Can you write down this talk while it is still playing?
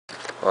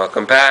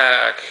Welcome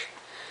back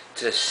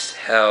to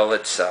hell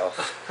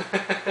itself.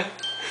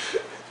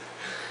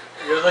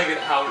 You're like an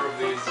hour of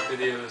these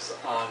videos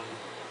on...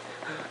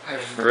 I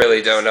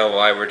really don't know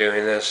why we're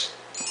doing this.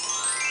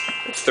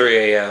 It's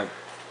 3 a.m.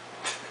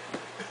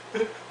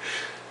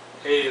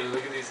 Hey,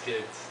 look at these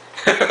kids.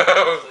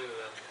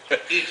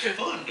 It's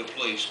fun to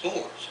play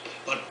sports,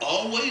 but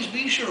always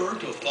be sure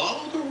to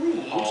follow the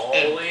rules.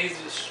 Always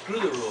screw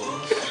the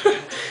rules.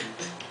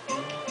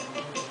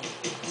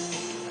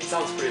 That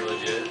sounds pretty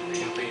legit.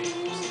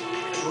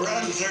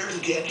 Brother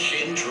gets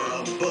in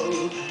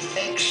trouble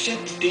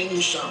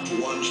accepting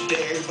someone's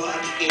dare, but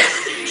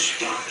if he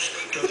stops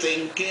to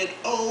think it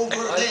over,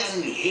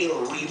 then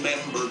he'll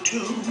remember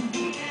to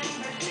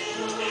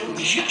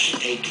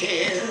just take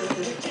care.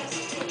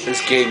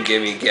 This game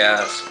gave me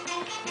gas.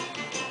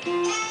 No,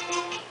 I'm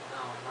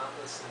not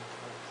listening to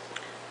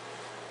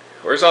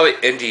this. Where's all the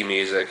indie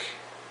music?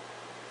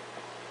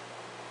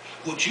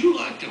 Would you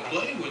like to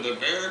play with the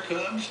bear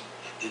cubs?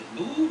 Then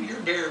move your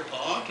bear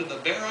paw to the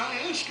bear I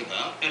ask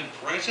about and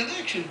press an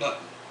action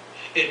button.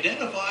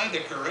 Identify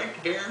the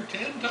correct bear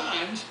 10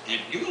 times and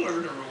you'll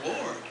earn a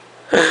reward.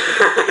 The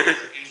bear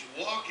is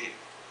walking.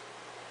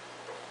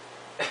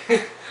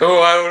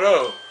 Oh, I don't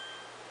know.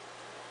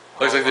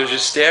 Looks like they're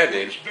just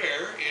standing. Which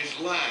bear is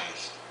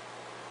last?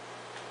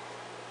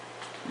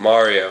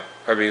 Mario.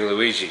 I mean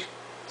Luigi.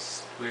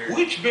 It's weird.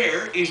 Which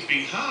bear is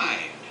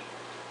behind?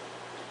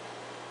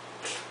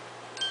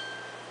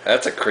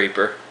 That's a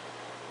creeper.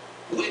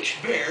 Which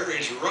bear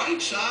is right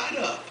side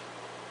up?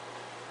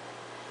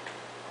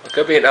 It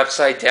could be an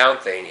upside down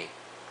thingy.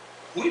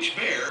 Which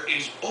bear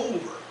is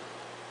over?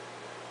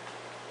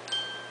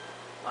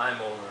 I'm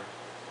over.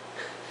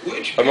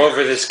 Which I'm bear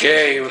over this is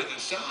facing game. to the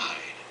side?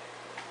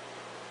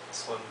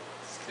 This one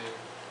is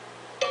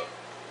too...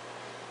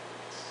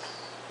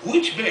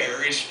 Which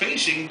bear is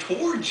facing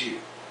towards you?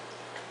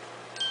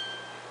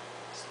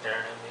 staring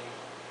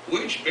at me.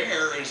 Which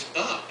bear is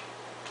up?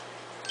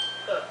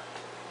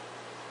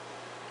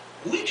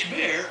 Which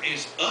bear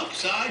is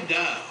upside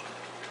down?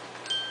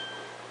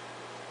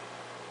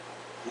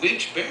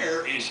 Which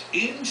bear is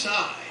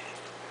inside?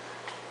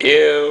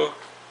 Ew.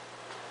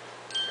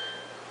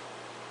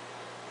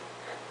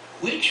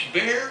 Which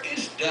bear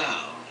is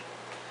down?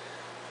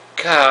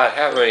 God,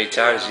 how many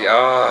times you...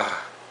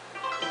 Oh.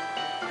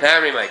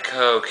 Hand me my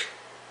Coke.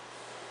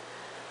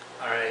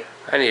 Alright,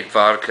 I need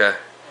vodka.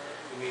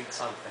 we need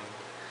something.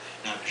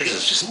 Now This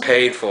is just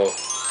painful.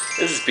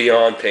 This is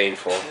beyond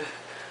painful.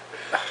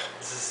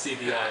 This is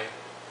CDI.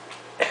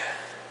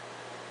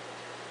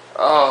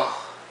 Oh.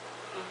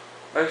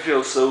 I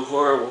feel so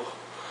horrible.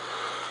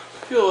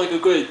 I feel like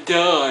I'm gonna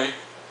die.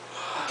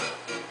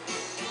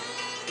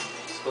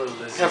 Let's go to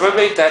Lizzie's Have I house.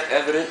 made that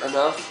evident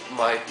enough?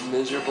 My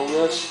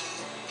miserableness?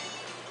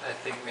 I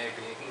think maybe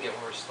it can get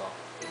worse though.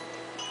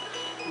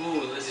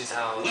 Ooh, Lizzie's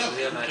house.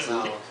 Lizzie had a nice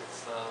house.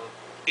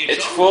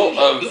 It's full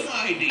of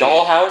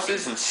doll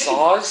houses and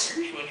saws.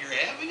 When you're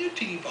having a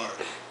tea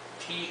party.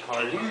 Tea To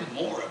party. learn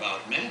more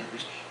about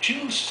manners,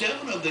 choose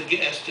 7 of the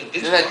guests at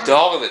this And that party.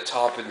 doll at the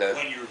top in the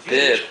When you're bib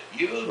finished,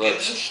 you'll get a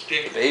looks... The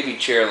sticker. baby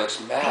chair looks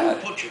Don't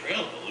mad. put your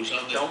elbows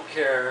on the... Don't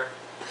care.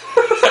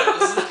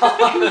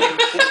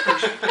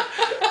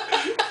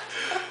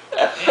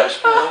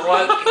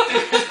 What?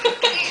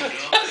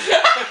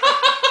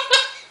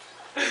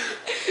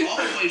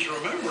 Always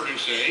remember to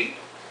say,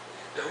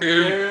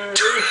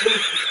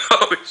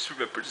 Always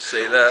remember to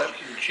say that.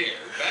 put your chair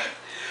back.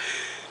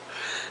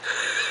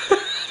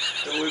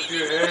 Don't whip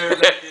your hair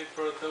back in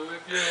front. Don't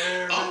whip your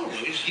hair.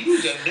 Always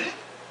use a net.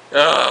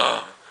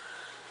 Oh.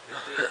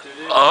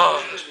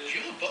 Oh. Just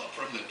jump up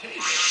from the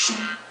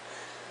table.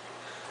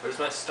 Where's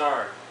my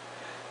star?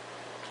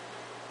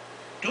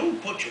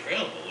 Don't put your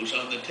elbows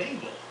on the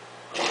table.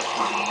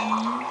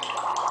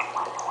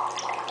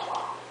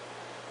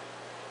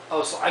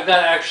 Oh, so I've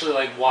got to actually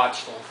like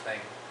watch the whole thing.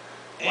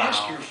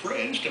 Ask Wow. your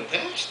friends to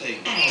pass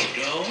things.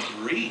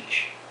 Don't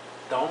reach.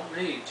 Don't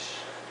reach.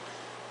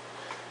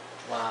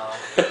 Wow.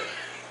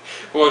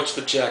 Watch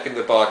the Jack in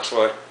the Box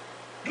one.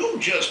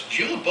 Don't just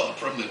jump up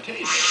from the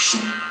table.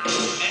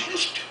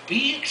 Ask to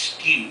be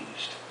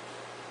excused.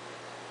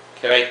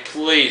 Can I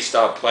please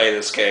stop playing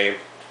this game?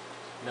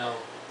 No.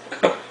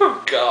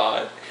 Oh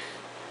God.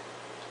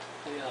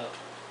 Hurry up.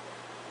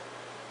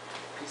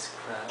 Piece of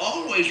crap.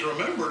 Always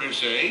remember to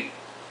say,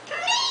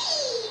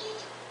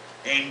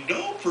 and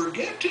don't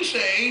forget to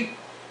say,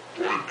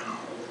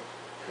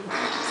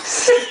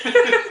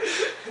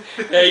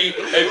 Hey,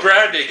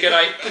 Brandy, can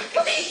I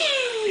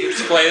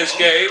please play this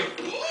game?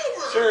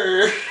 over.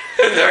 Sure.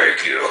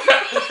 Thank you.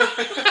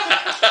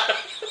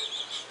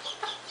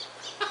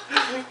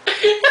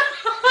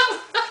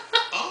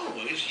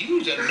 Always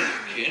use a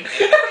napkin at the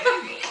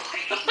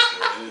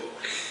table.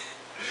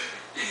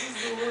 This is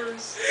the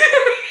worst.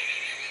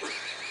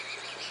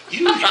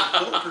 Use your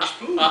fork or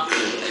spoon, not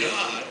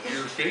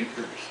your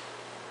fingers.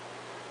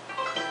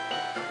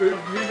 Give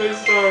me my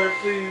star,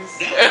 please.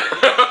 Now,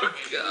 Oh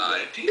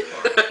God. tea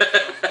party.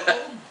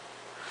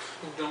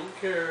 Don't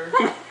care.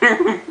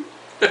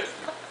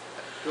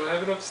 Do I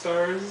have enough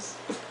stars?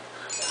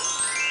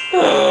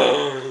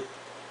 Oh.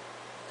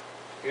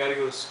 I gotta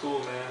go to school,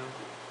 man.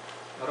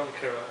 I don't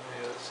care about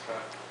any of this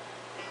crap.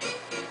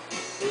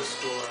 Go to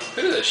school, man.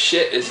 Who the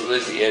shit is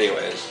Lizzie,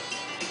 anyways?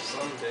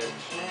 Some bitch.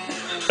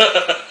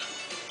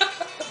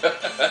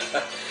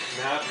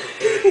 Map of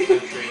their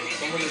country.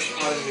 Someone just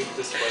ought to nuke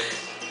this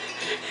place.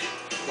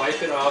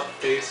 Wipe it off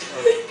the face of...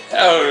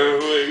 Oh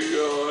my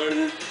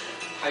god.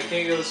 I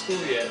can't go to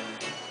school yet.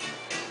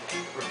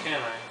 Or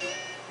can I?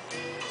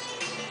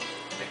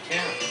 I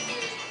can't.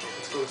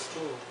 Let's go to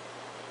school.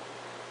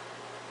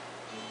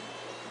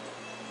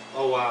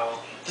 Oh wow.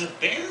 The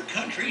Bear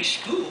Country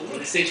School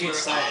Let's is teach where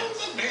science.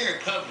 all the bear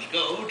cubs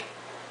go.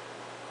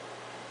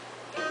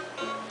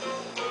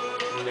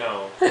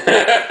 No.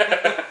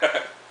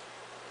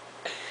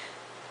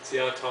 See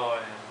how tall I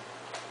am.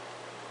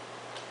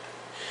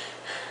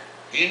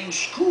 In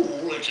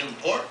school, it's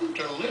important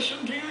to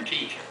listen to your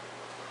teacher.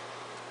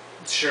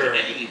 Sure.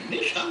 Today,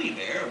 Miss Honey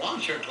Bear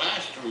wants her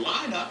class to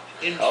line up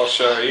in... I'll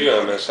show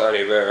you, Miss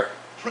Honey Bear.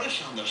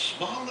 Press on the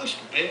smallest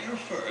bear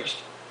first,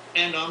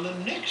 and on the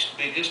next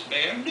biggest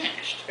bear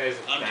next, Guy's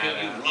a until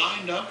badass. you've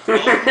lined up all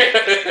the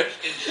bears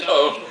in size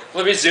Oh, order.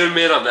 let me zoom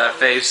in on that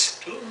face.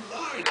 To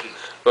largest.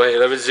 Wait,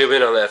 let me zoom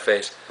in on that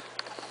face.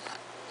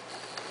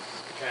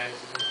 Guy's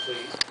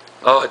complete.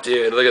 Oh,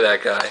 dude, look at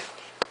that guy.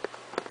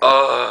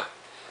 Oh,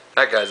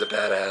 that guy's a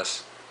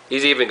badass.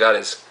 He's even got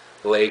his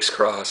legs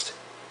crossed.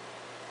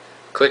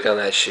 Click on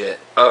that shit.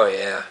 Oh,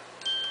 yeah.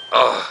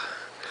 Oh.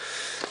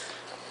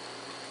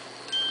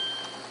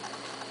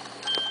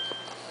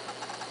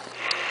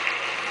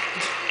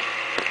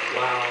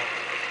 Wow.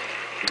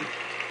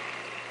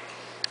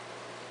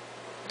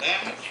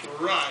 That's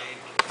right.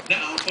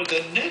 Now for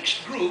the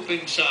next group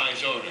in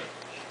size order.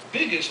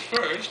 Biggest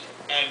first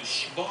and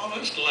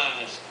smallest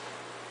last.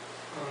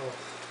 Oh.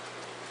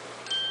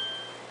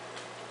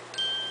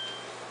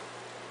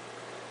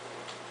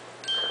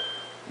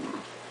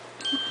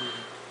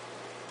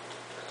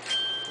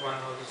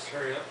 Wow, just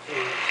hurry up,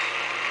 please.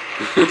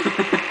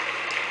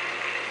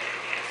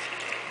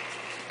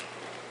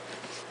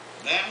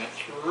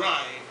 That's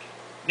right.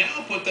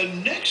 Now put the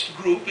next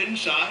group in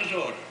size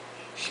order.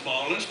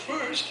 Smallest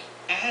first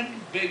and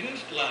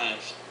biggest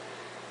last.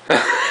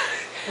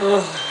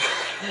 Oh.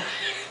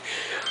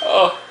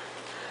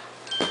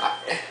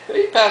 Will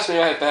you pass me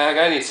my bag?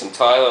 I need some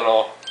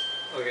Tylenol.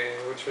 Okay,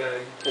 which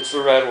bag? It's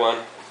the red one.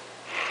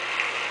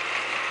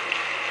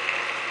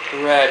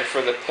 Red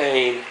for the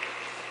pain.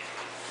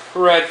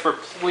 Red for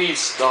please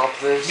stop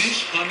this.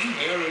 Miss Honey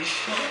Bear is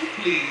so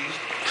pleased.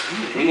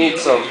 We need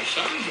some. Your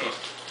size order.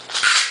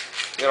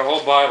 Got a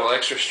whole Bible,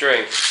 extra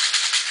strength.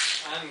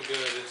 I'm good,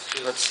 it's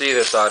just... Let's see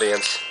this,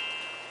 audience.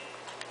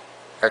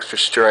 Extra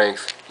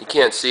strength. You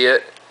can't see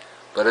it,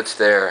 but it's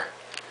there.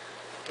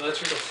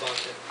 Electrical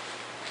socket.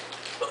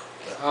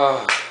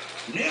 Oh.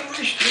 Never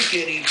stick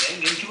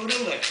anything into an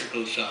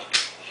electrical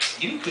socket.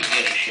 You could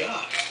get a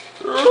shock.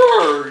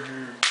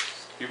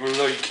 Even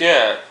though you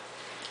can't.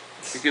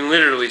 You can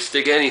literally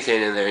stick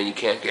anything in there and you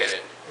can't get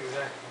it.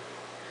 Exactly.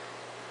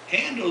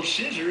 Handle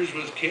scissors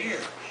with care.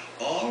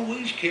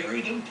 Always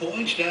carry them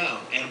points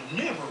down and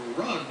never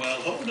run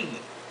while holding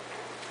them.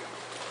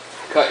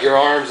 Cut your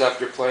arms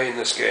after playing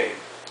this game.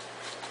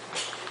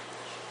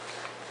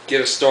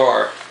 Get a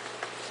star.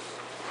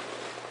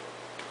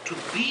 To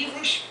be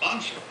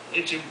responsible,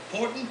 it's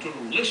important to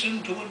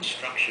listen to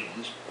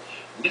instructions.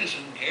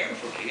 Listen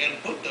carefully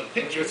and put the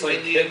pictures It's like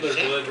in the Hitler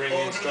exact delivering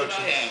order instructions.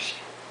 that I ask.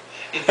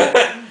 If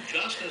you do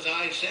just as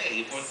I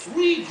say for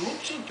 3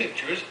 groups of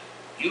pictures,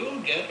 you'll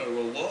get a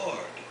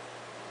reward.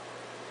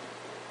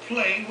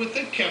 Play with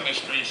the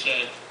chemistry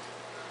set.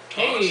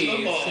 Toss the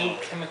Hey, ball.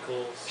 food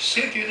chemicals.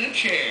 Sit in a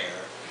chair.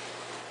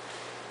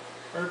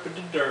 Herp the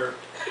dirt.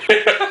 Look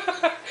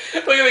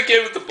at the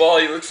kid with the ball,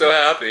 he looks so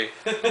happy.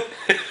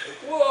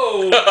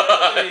 Whoa!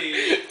 Hey.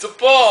 It's a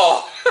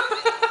ball!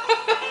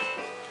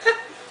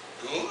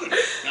 Good.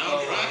 Now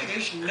try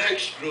this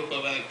next group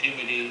of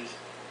activities.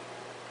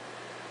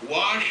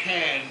 Wash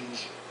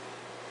hands.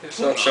 It's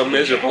not so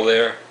miserable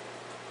there.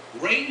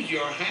 Raise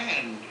your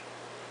hand.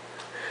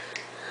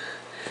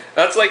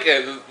 That's like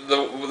the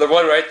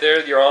one right there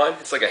that you're on.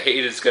 It's like a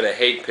hate is gonna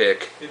hate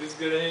pick. It is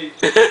good hate.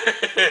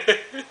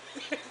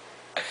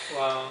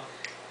 Wow.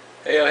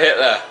 Hail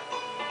Hitler.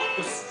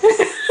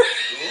 Good.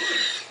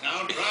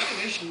 Now try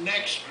this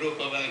next group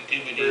of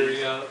activities.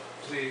 Hurry up,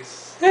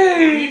 please.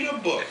 Read a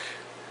book.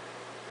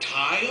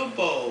 Tie a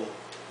bow.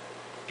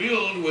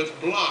 Build with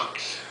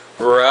blocks.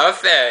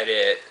 Rough at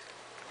it.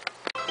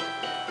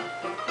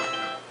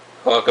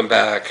 Welcome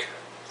back.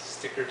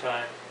 Sticker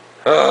time.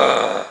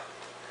 Ah.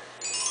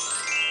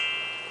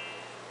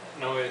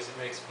 Noise, it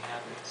makes me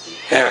happy.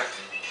 Yeah.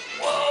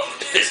 Whoa,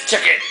 this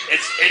ticket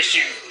is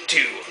issued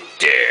to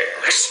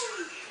Dix.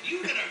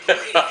 You did a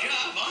great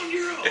job on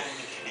your own. And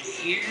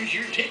here's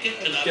your ticket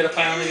to the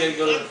Finally get to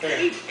go to the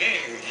fair. fair.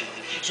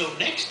 So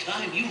next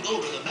time you go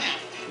to the map,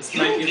 This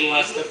you'll might be the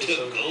last able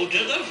episode. to go to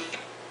the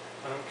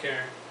I don't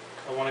care.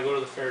 I want to go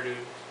to the fair, dude.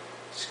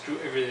 Screw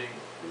everything.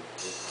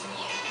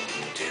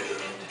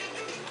 Dude.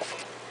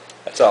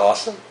 That's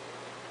awesome.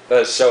 That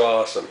is so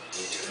awesome.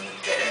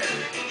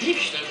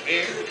 It's the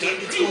Bear Country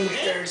It's on the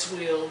Fair. Ferris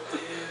wheel,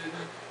 dude.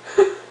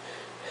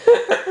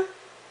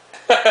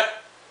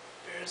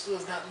 Ferris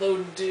wheel's not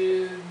loading,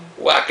 dude.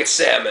 Whack a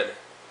salmon.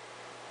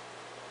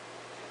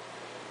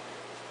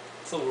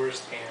 It's the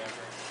worst game ever.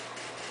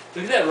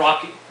 Look at that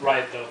rocket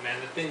ride, though, man.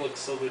 The thing looks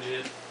so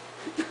legit.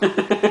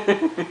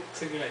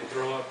 Looks like you might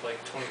throw up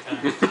like 20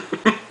 times.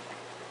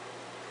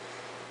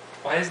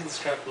 Why isn't the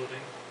strap loading?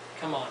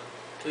 Come on,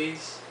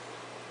 please.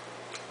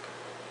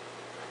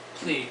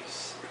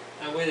 Please.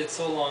 I waited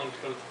so long to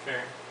go to the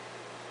fair.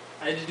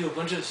 I had to do a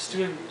bunch of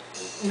stupid...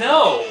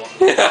 No!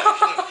 You're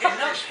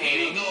not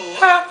painting.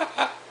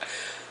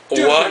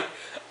 What?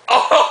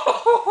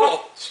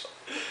 Oh!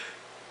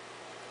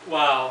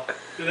 Wow.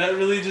 Did that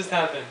really just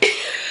happen? I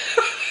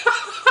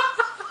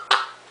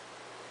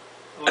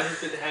wonder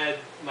if it had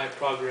my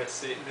progress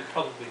saved. It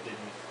probably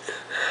didn't.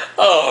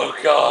 Oh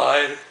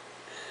God.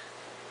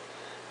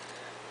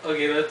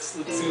 Okay, let's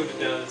see what it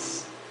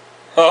does.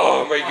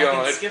 Oh my I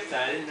God. can skip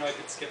that. I didn't know I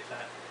could skip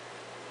that.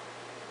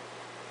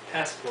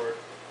 Passport.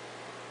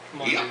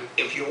 Come on, Yep,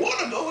 dude. if you want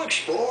to go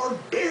explore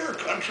Bear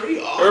Country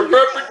on Burp, your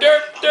burp, own,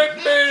 derp, a derp,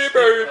 map baby, skip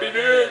baby, button.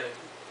 derp.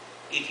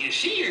 If you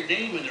see your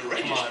name in the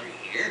registry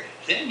here,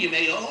 then you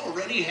may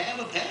already have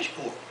a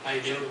passport. I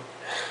do.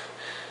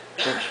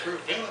 Thanks for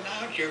filling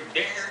out your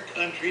Bear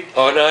Country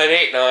Oh,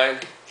 989.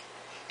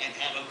 and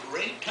have a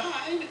great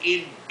time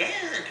in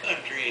Bear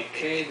Country.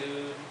 Okay,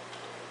 dude.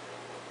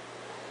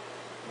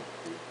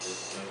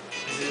 Is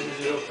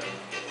it open?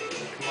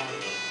 Come on.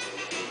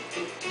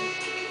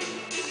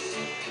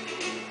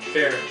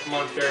 Fair. Come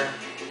on, fair.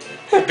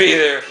 Be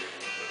there.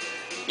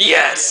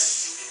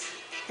 Yes.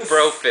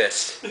 Bro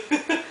fist.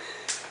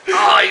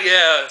 Ah,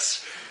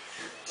 yes.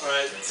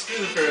 Alright, screw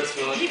the Ferris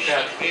wheel. It's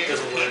That the Bear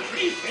doesn't work.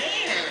 Country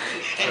Fair.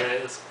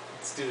 Alright, let's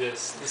do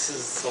this. This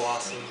is so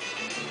awesome.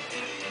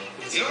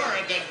 This is You're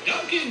at the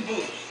dunking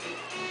booth.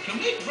 To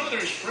make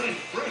Brothers Fred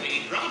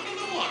Freddy drop in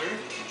the water,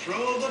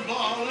 throw the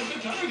ball at the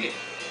target.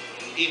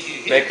 If you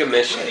hit Make a it,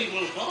 mission. Freddy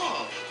will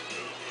fall.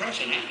 Press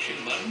an action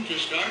button to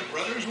start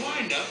Brothers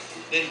windup,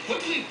 then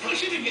quickly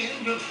press it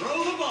again to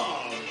throw the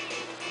ball.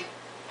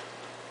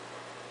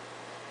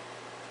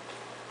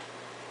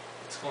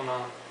 What's going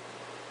on?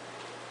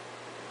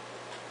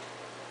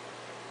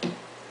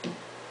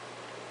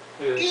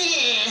 Look at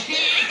this.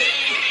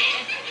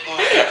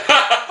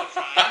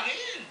 Try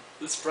again.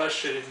 This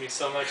frustrated me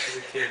so much as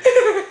a kid.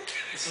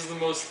 This is the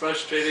most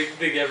frustrating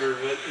thing ever,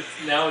 but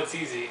now it's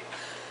easy.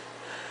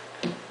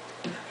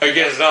 I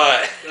guess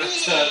not.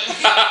 That's I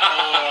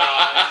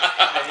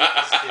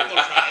hate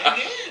Well, try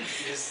again.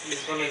 this kid.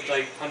 He's gonna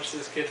like punch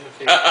this kid in the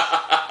face.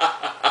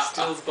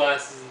 Steal his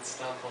glasses and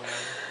stomp on him.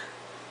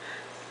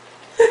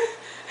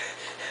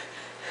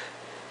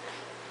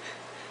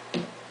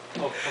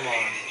 Oh, come on.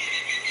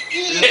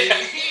 Really? Really,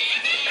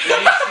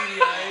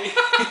 CDI?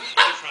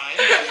 Well, try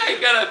again. I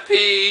gotta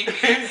pee.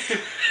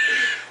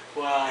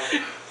 Wow.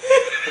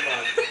 Come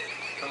on.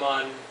 Come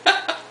on.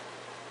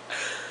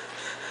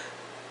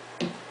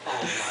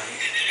 Oh my.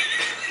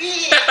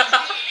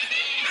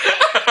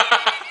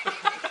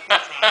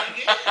 Try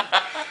again.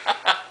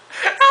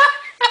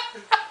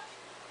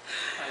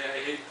 I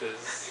hate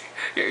this.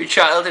 Your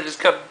childhood has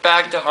come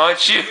back to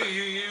haunt you.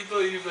 You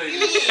play.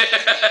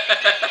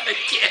 I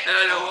can't. I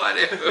don't want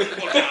to.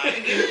 Well, try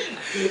again.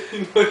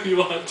 No, you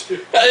want to.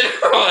 I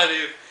don't want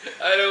to.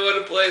 I don't want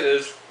to play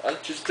this. I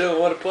just don't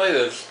want to play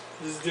this.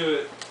 Just do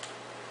it.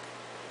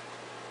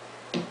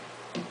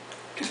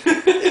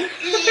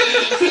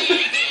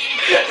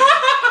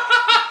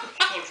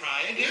 Well,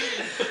 try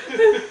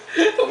again.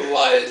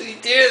 Why does he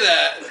do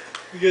that?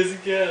 Because you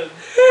can.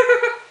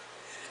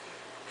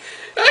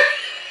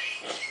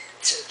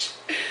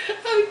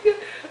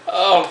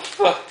 Oh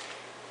fuck.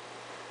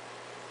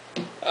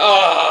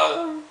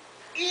 Oh.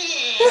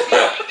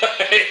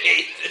 I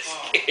hate this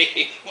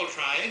game. Well,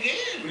 try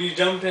again. When you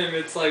jump him,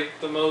 it's like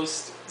the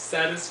most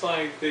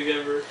satisfying thing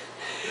ever.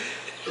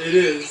 It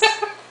is.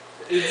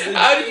 It's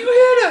How do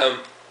you hit him?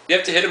 You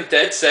have to hit him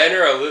dead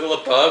center, a little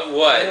above.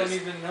 What? I don't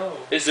even know.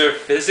 Is there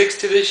physics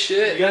to this You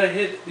shit? gotta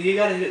hit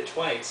it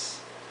twice.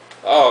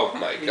 Oh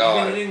my Have you been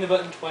god. hitting the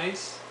button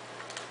twice?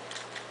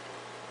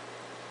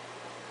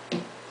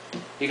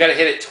 You gotta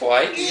hit it You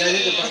twice? gotta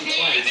hit the button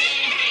twice.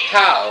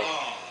 How?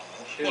 Oh,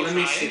 Here, well, let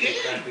me try see the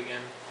again. crap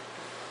again.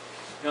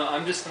 No,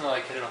 I'm just gonna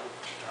like hit it a whole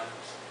bunch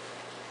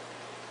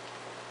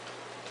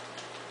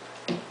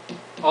of times.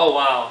 Oh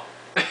wow.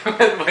 It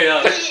went way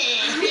up.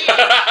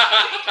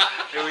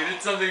 Hey, we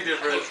did something Well,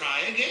 different. try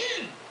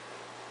again.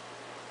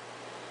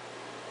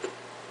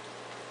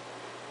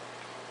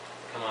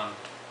 Come on.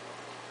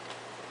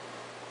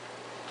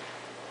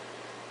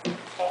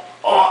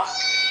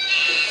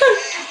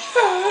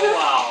 Oh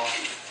wow.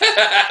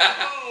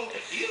 Oh,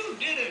 you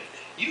did it.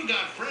 You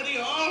got Freddy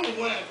all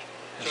wet.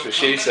 That's So what come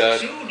she back said.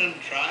 soon and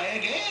try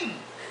again.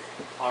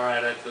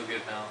 Alright, I feel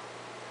good now.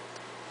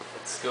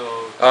 Let's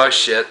go. Oh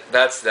shit,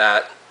 that's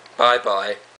that. Bye bye.